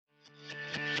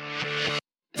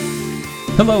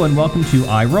Hello and welcome to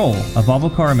iRoll, a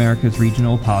Volvo Car America's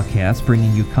regional podcast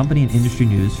bringing you company and industry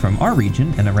news from our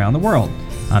region and around the world.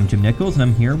 I'm Jim Nichols and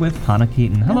I'm here with Hannah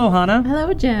Keaton. Hello, Hannah.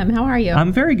 Hello, Jim. How are you?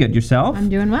 I'm very good. Yourself? I'm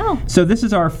doing well. So this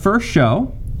is our first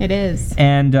show. It is.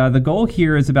 And the goal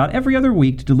here is about every other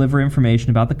week to deliver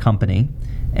information about the company.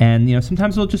 And, you know,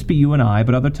 sometimes it'll just be you and I,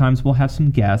 but other times we'll have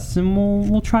some guests and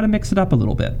we'll try to mix it up a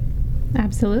little bit.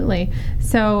 Absolutely.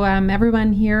 So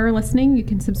everyone here listening, you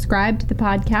can subscribe to the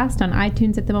podcast on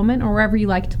iTunes at the moment or wherever you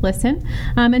like to listen,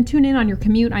 and tune in on your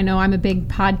commute. I know I'm a big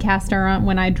podcaster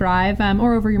when I drive,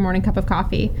 or over your morning cup of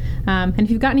coffee. And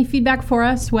if you've got any feedback for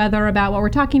us, whether about what we're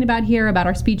talking about here, about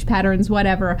our speech patterns,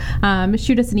 whatever,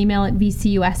 shoot us an email at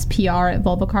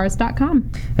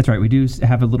vcuspr@volvocars.com. That's right. We do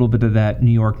have a little bit of that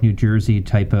New York, New Jersey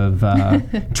type of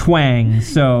twang.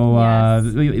 So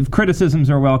yes. Criticisms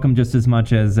are welcome just as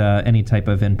much as any type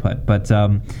of input. But,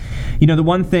 the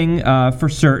one thing for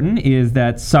certain is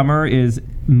that summer is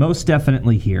most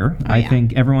definitely here. I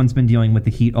think everyone's been dealing with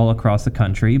the heat all across the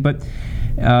country. But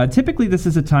typically this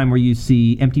is a time where you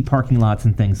see empty parking lots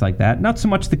and things like that. Not so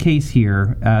much the case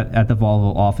here at the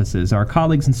Volvo offices. Our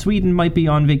colleagues in Sweden might be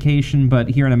on vacation, but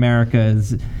here in America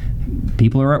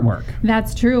people are at work.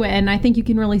 That's true, and I think you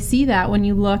can really see that when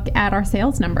you look at our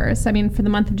sales numbers. I mean, for the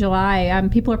month of July,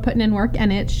 people are putting in work,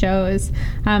 and it shows.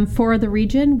 For the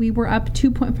region, we were up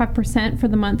 2.5% for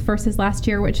the month versus last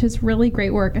year, which is really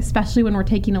great work, especially when we're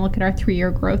taking a look at our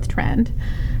 3-year growth trend.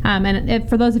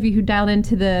 For those of you who dialed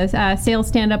into the sales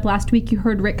stand-up last week, you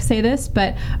heard Rick say this,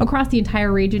 but across the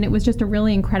entire region, it was just a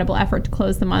really incredible effort to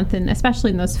close the month, and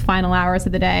especially in those final hours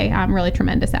of the day, really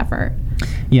tremendous effort.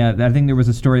 Yeah, I think there was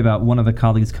a story about one of the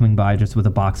colleagues coming by just with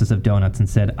a boxes of donuts and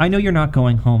said, "I know you're not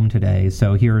going home today,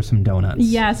 so here are some donuts."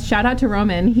 Yes, shout out to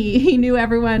Roman. He knew what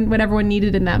everyone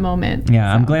needed in that moment.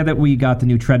 Yeah, so. I'm glad that we got the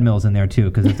new treadmills in there too,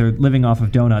 because if they're living off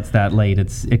of donuts that late,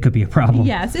 it could be a problem.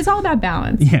 Yes, it's all about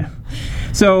balance. Yeah.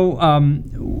 So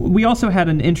we also had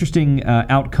an interesting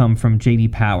outcome from J.D.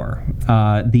 Power,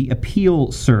 the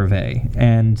appeal survey.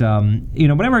 And,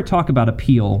 whenever I talk about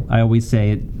appeal, I always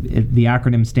say the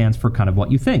acronym stands for kind of what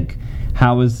you think.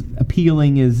 How is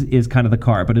appealing is kind of the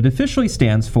car. But it officially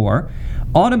stands for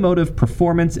Automotive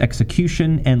Performance,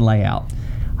 Execution, and Layout.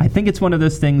 I think it's one of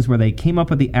those things where they came up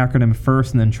with the acronym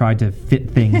first and then tried to fit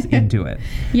things into it.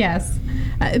 Yes.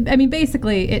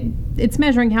 Basically, it's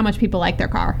measuring how much people like their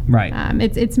car. Right.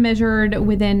 It's measured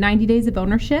within 90 days of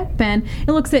ownership, and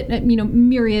it looks at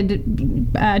myriad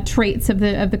traits of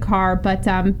the car.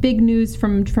 But big news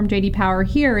from J.D. Power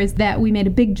here is that we made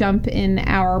a big jump in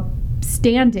our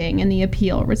standing in the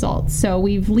appeal results. So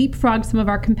we've leapfrogged some of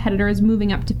our competitors,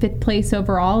 moving up to 5th place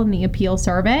overall in the appeal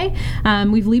survey.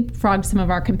 We've leapfrogged some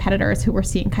of our competitors who we're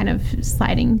seeing kind of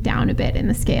sliding down a bit in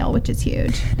the scale, which is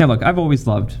huge. Now look, I've always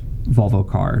loved Volvo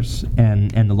cars and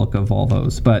the look of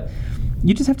Volvos, but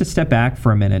you just have to step back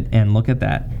for a minute and look at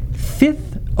that.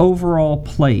 5th overall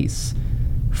place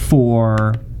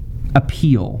for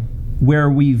appeal, where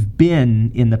we've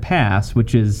been in the past,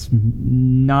 which is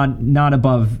not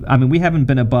above. I mean, we haven't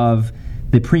been above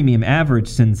the premium average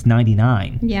since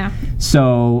 '99. Yeah.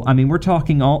 So, I mean, we're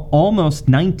talking almost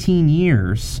 19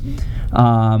 years,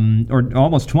 or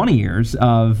almost 20 years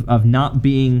of not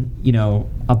being,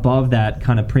 above that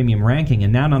kind of premium ranking.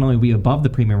 And now not only are we above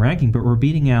the premium ranking, but we're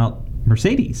beating out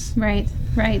Mercedes. Right.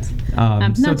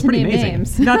 So it's pretty amazing.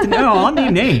 Names. I'll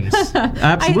name names.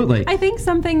 Absolutely. I think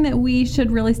something that we should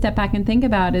really step back and think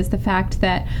about is the fact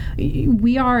that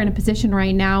we are in a position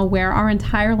right now where our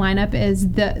entire lineup is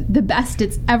the best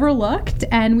it's ever looked,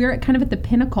 and we're kind of at the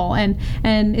pinnacle, and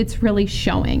it's really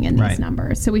showing in these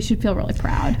numbers. So we should feel really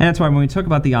proud. And that's why when we talk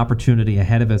about the opportunity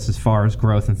ahead of us as far as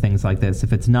growth and things like this,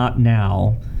 if it's not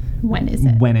now, when is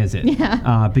it?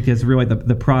 Yeah. Because really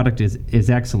the product is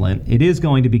excellent. It is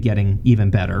going to be getting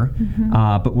even better,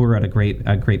 but we're at a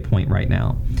great point right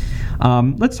now.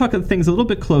 Let's talk about things a little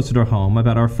bit closer to home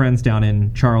about our friends down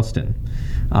in Charleston.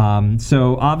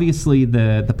 So obviously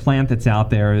the plant that's out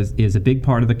there is a big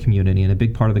part of the community, and a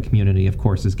big part of the community, of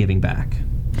course, is giving back.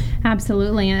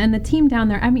 Absolutely. And the team down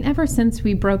there, ever since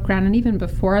we broke ground and even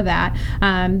before that,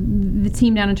 the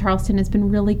team down in Charleston has been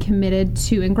really committed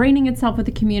to ingraining itself with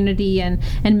the community and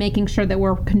making sure that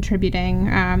we're contributing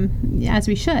as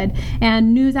we should.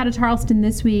 And news out of Charleston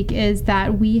this week is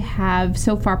that we have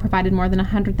so far provided more than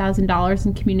 $100,000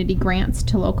 in community grants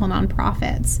to local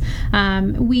nonprofits.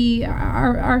 We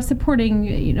are supporting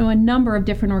a number of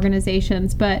different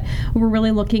organizations, but we're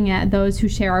really looking at those who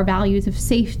share our values of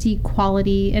safety,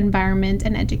 quality, safety, environment,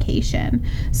 and education.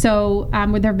 So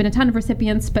there have been a ton of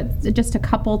recipients, but just a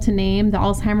couple to name: the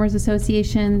Alzheimer's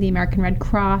Association, the American Red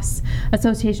Cross,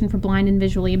 Association for Blind and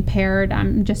Visually Impaired,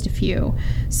 just a few.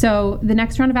 So the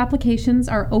next round of applications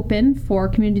are open for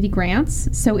community grants.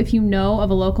 So if you know of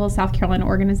a local South Carolina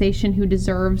organization who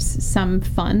deserves some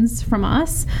funds from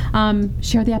us,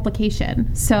 share the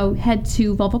application. So head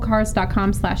to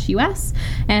volvocars.com/US,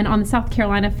 and on the South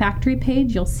Carolina factory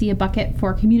page, you'll see a bucket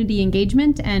for community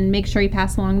engagement, and make sure you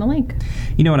pass along the link.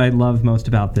 You know what I love most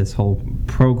about this whole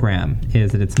program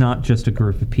is that it's not just a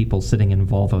group of people sitting in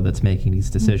Volvo that's making these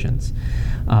decisions.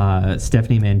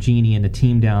 Stephanie Mangini and the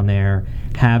team down there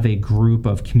have a group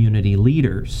of community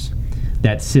leaders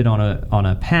that sit on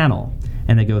a panel,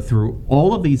 and they go through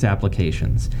all of these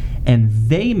applications, and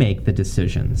they make the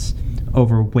decisions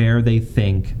over where they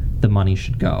think the money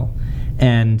should go.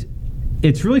 And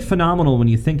it's really phenomenal when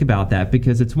you think about that,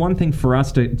 because it's one thing for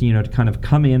us to kind of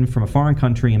come in from a foreign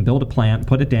country and build a plant,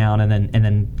 put it down, and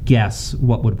then guess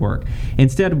what would work.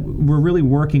 Instead, we're really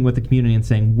working with the community and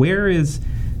saying,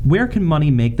 where can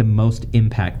money make the most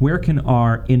impact? Where can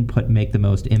our input make the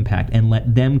most impact? And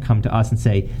let them come to us and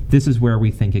say, this is where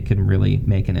we think it can really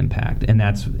make an impact. And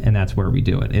that's where we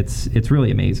do it. It's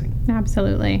really amazing.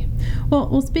 Absolutely.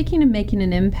 Well, speaking of making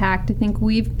an impact, I think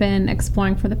we've been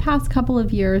exploring for the past couple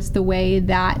of years the way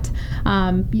that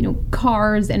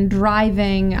cars and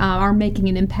driving are making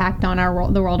an impact on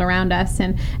the world around us,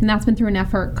 and that's been through an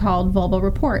effort called Volvo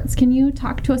Reports. Can you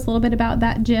talk to us a little bit about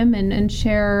that, Jim, and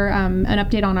share an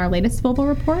update on our latest Volvo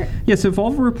Report? Yeah, so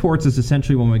Volvo Reports is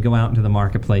essentially when we go out into the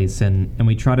marketplace and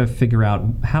we try to figure out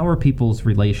how are people's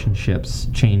relationships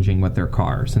changing with their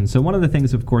cars. And so one of the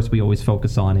things, of course, we always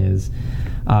focus on is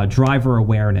driver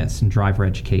awareness and driver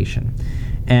education.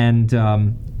 And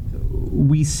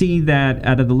we see that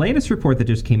out of the latest report that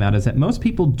just came out is that most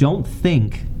people don't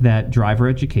think that driver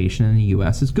education in the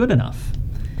U.S. is good enough.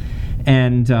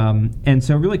 And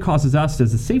so it really causes us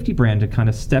as a safety brand to kind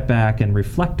of step back and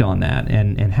reflect on that,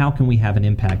 and how can we have an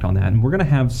impact on that. And we're going to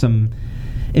have some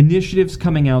initiatives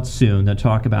coming out soon that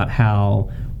talk about how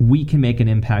we can make an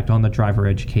impact on the driver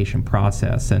education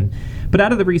process. But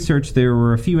out of the research, there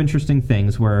were a few interesting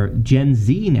things where Gen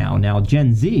Z now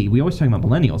Gen Z, we always talk about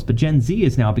millennials, but Gen Z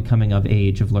is now becoming of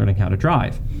age of learning how to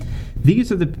drive.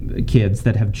 These are the kids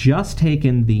that have just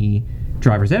taken the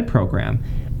driver's ed program,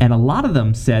 and a lot of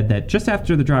them said that just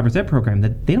after the driver's ed program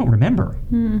that they don't remember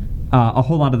a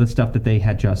whole lot of the stuff that they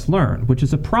had just learned, which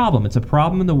is a problem. It's a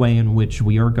problem in the way in which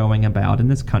we are going about in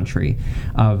this country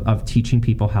of teaching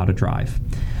people how to drive.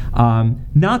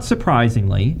 Not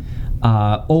surprisingly,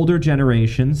 older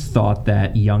generations thought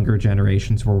that younger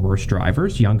generations were worse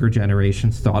drivers. Younger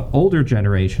generations thought older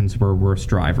generations were worse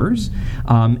drivers.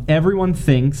 Everyone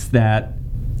thinks that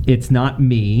it's not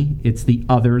me, it's the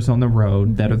others on the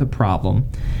road that are the problem.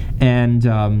 And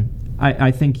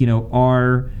I think,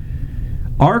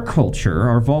 our culture,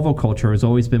 our Volvo culture, has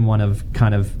always been one of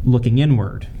kind of looking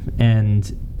inward.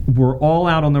 And we're all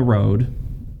out on the road.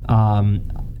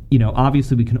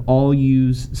 Obviously we can all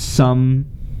use some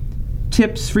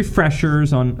tips,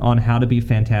 refreshers on how to be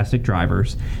fantastic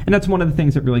drivers. And that's one of the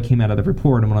things that really came out of the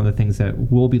report, and one of the things that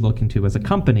we'll be looking to as a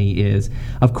company is,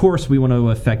 of course, we want to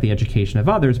affect the education of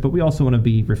others, but we also want to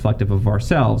be reflective of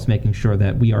ourselves, making sure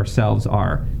that we ourselves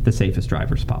are the safest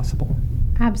drivers possible.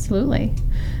 Absolutely.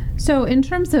 So in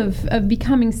terms of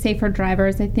becoming safer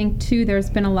drivers, I think, too,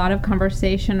 there's been a lot of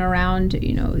conversation around,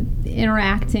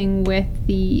 interacting with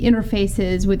the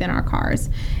interfaces within our cars.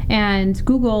 And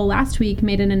Google last week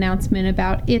made an announcement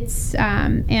about its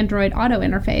Android Auto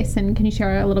interface. And can you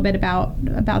share a little bit about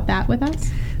that with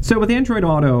us? So with Android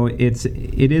Auto, it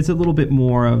is a little bit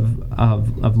more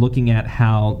of looking at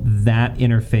how that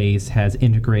interface has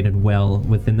integrated well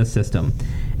within the system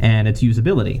and its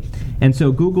usability. And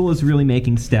so Google is really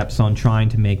making steps on trying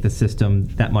to make the system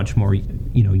that much more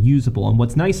usable. And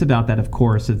what's nice about that, of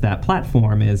course, is that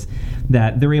platform is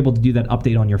that they're able to do that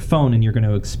update on your phone, and you're going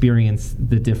to experience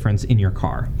the difference in your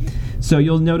car. So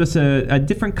you'll notice a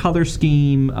different color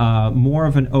scheme, more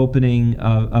of an opening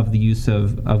of the use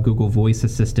of Google Voice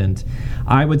Assistant.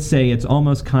 I would say it's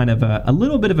almost kind of a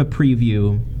little bit of a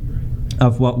preview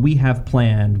of what we have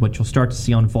planned, which you'll start to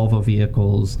see on Volvo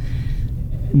vehicles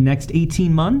next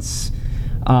 18 months,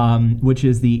 which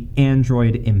is the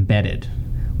Android Embedded,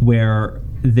 where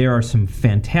there are some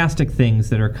fantastic things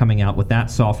that are coming out with that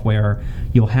software.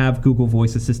 You'll have Google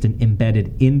Voice Assistant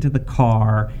embedded into the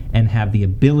car and have the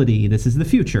ability, this is the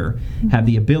future, have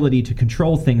the ability to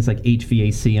control things like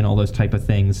HVAC and all those type of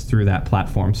things through that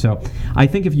platform. So I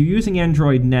think if you're using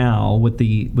Android now with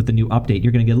the new update,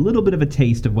 you're going to get a little bit of a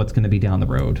taste of what's going to be down the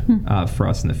road for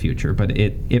us in the future. But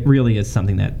it really is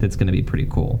something that's going to be pretty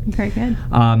cool. Very good.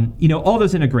 All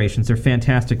those integrations are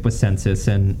fantastic with Sensus,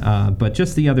 and but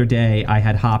just the other day I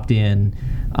had hopped in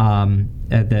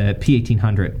at the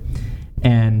P1800,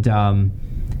 and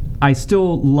I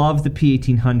still love the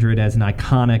P1800 as an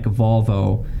iconic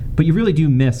Volvo, but you really do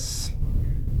miss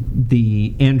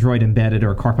the Android embedded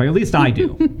or CarPlay, or at least I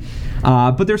do.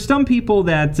 But there's some people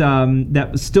that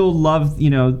still love the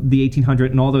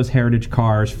 1800 and all those heritage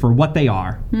cars for what they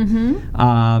are.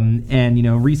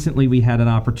 And recently we had an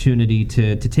opportunity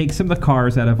to take some of the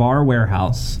cars out of our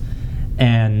warehouse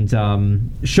and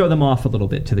show them off a little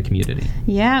bit to the community.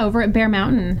 Yeah, over at Bear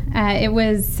Mountain. It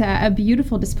was a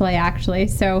beautiful display, actually.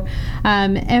 So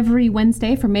every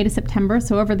Wednesday from May to September,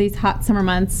 so over these hot summer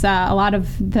months, a lot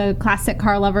of the classic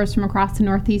car lovers from across the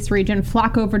Northeast region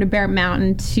flock over to Bear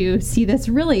Mountain to see this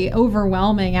really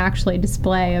overwhelming, actually,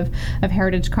 display of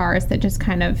heritage cars that just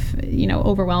kind of,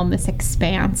 overwhelm this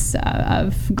expanse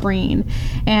of green.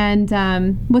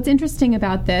 And what's interesting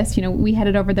about this, we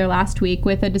headed over there last week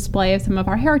with a display of some of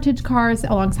our heritage cars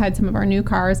alongside some of our new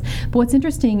cars. But what's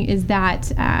interesting is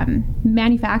that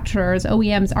manufacturers,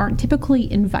 OEMs, aren't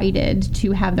typically invited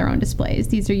to have their own displays.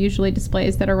 These are usually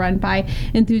displays that are run by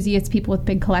enthusiasts, people with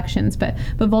big collections. But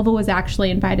Volvo was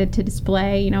actually invited to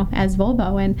display, as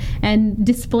Volvo, and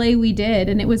display we did.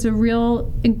 And it was a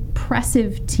real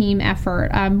impressive team effort.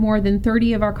 More than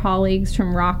 30 of our colleagues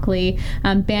from Rockley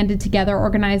banded together,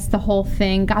 organized the whole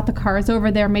thing, got the cars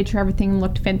over there, made sure everything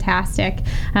looked fantastic.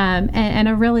 And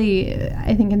a really,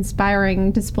 I think,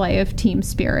 inspiring display of team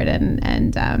spirit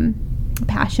and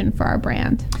passion for our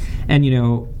brand. And,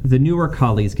 the newer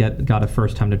colleagues got a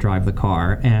first time to drive the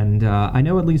car, and I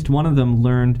know at least one of them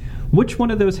learned which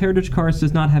one of those heritage cars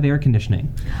does not have air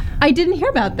conditioning. I didn't hear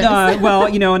about this. Well,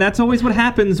 and that's always what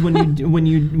happens when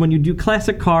you do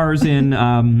classic cars in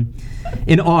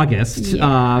August.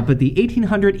 Yeah. But the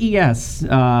 1800 ES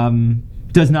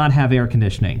does not have air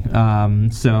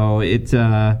conditioning. So it's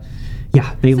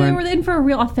they learn. They were in for a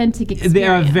real authentic experience. They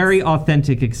are a very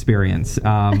authentic experience.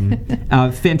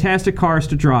 Fantastic cars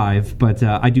to drive, but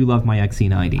I do love my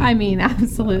XC90. I mean,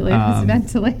 absolutely. It's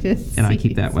ventilated seats. And I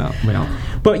keep that well.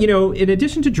 But, in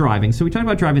addition to driving, so we talked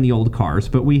about driving the old cars,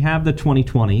 but we have the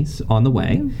 2020s on the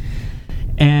way.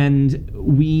 And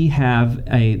we have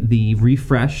the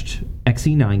refreshed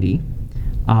XC90.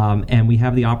 And we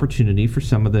have the opportunity for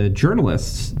some of the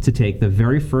journalists to take the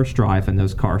very first drive in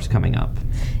those cars coming up.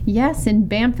 Yes, in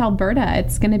Banff, Alberta.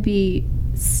 It's going to be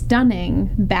stunning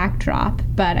backdrop,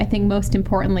 but I think most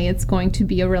importantly, it's going to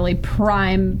be a really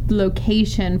prime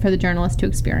location for the journalists to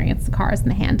experience the cars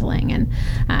and the handling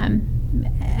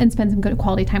and spend some good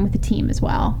quality time with the team as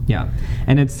well. Yeah,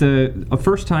 and it's a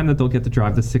first time that they'll get to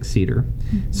drive the 6-seater.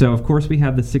 So, of course, we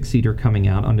have the 6-seater coming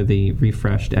out under the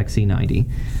refreshed XC90.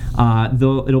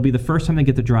 It'll be the first time they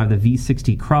get to drive the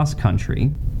V60 Cross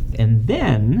Country. And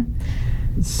then,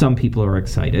 some people are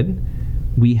excited,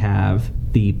 we have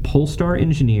the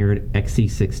Polestar-engineered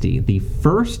XC60, the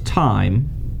first time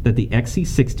that the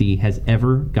XC60 has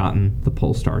ever gotten the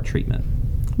Polestar treatment.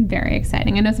 Very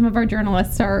exciting. I know some of our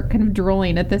journalists are kind of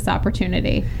drooling at this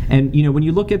opportunity. And, when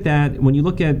you look at that, when you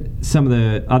look at some of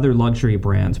the other luxury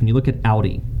brands, when you look at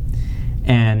Audi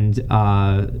and,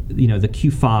 the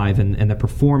Q5 and the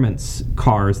performance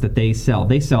cars that they sell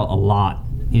a lot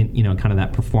in, kind of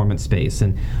that performance space.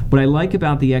 And what I like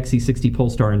about the XC60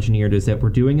 Polestar Engineered is that we're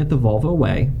doing it the Volvo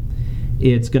way.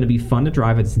 It's going to be fun to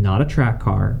drive. It's not a track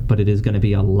car, but it is going to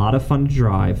be a lot of fun to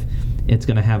drive. It's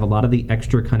going to have a lot of the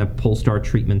extra kind of Polestar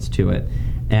treatments to it.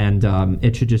 And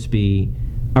it should just be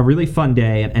a really fun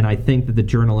day. And I think that the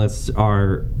journalists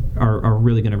are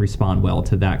really going to respond well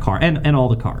to that car and all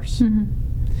the cars.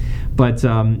 But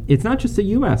it's not just the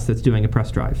U.S. that's doing a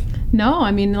press drive. No,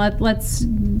 I mean, let's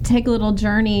take a little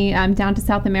journey down to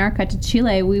South America, to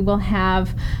Chile. We will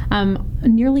have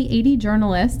nearly 80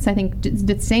 journalists, I think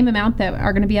the same amount that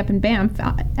are going to be up in Banff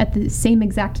at the same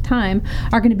exact time,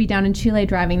 are going to be down in Chile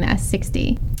driving the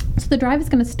S60. So the drive is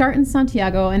going to start in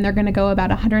Santiago, and they're going to go about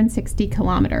 160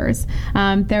 kilometers.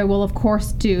 They will, of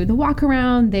course, do the walk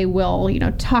around. They will,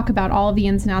 talk about all of the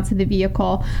ins and outs of the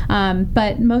vehicle.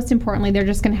 But most importantly, they're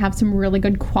just going to have some really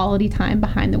good quality time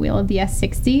behind the wheel of the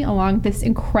S60 along this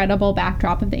incredible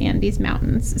backdrop of the Andes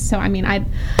Mountains. So,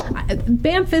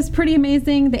 Banff is pretty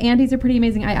amazing. The Andes are pretty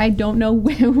amazing. I don't know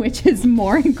which is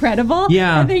more incredible.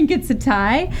 Yeah. I think it's a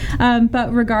tie.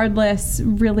 But regardless,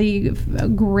 really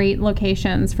great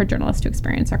locations for journalists to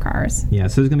experience our cars. Yeah,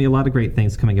 so there's going to be a lot of great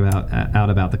things coming out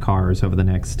about the cars over the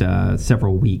next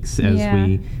several weeks as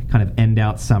we kind of end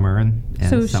out summer, and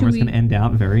so summer's going to end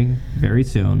out very, very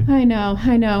soon. I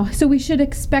know. So we should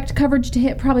expect coverage to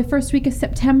hit probably first week of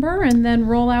September and then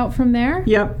roll out from there?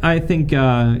 Yep, I think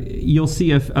you'll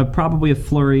see probably a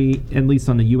flurry, at least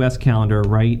on the U.S. calendar,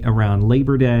 right around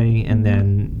Labor Day, and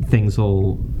then things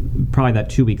will, probably that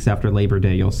 2 weeks after Labor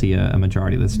Day, you'll see a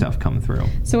majority of this stuff come through.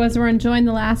 So as we're enjoying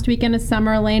the last weekend of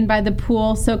summer, laying by the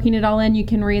pool, soaking it all in, you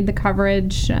can read the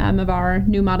coverage of our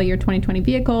new model year 2020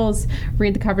 vehicles,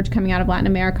 read the coverage coming out of Latin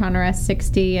America on our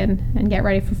S60, and get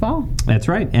ready for fall. That's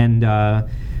right.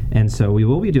 And so we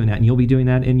will be doing that, and you'll be doing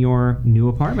that in your new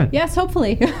apartment. Yes,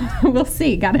 hopefully. We'll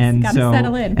see. Got to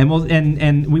settle in.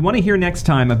 And we want to hear next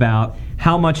time about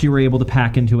how much you were able to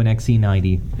pack into an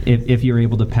XC90, if you're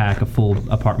able to pack a full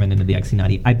apartment into the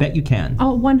XC90. I bet you can.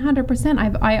 Oh,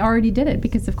 100%. I already did it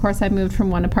because, of course, I moved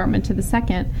from one apartment to the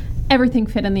second. Everything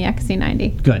fit in the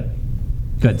XC90. Good.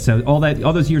 So all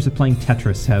those years of playing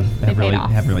Tetris have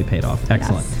really paid off.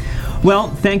 Excellent. Yes. Well,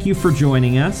 thank you for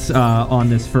joining us on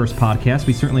this first podcast.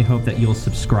 We certainly hope that you'll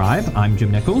subscribe. I'm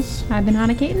Jim Nichols. I've been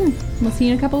Hannah Caton. We'll see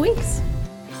you in a couple weeks.